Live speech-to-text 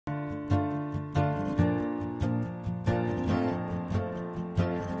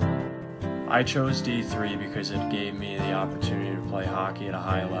I chose D3 because it gave me the opportunity to play hockey at a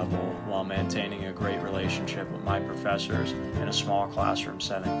high level while maintaining a great relationship with my professors in a small classroom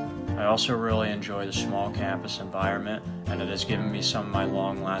setting. I also really enjoy the small campus environment, and it has given me some of my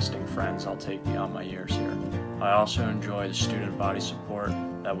long-lasting friends I'll take beyond my years here. I also enjoy the student body support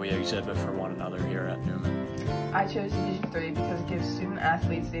that we exhibit for one another here at Neumann. I chose Division III because it gives student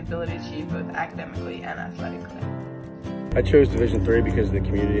athletes the ability to achieve both academically and athletically. I chose Division III because of the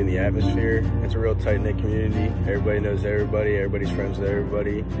community and the atmosphere. It's a real tight-knit community. Everybody knows everybody, everybody's friends with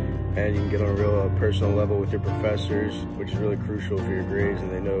everybody, and you can get on a real personal level with your professors, which is really crucial for your grades, and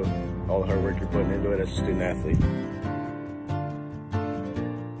they know all the hard work you're putting into it as a student athlete.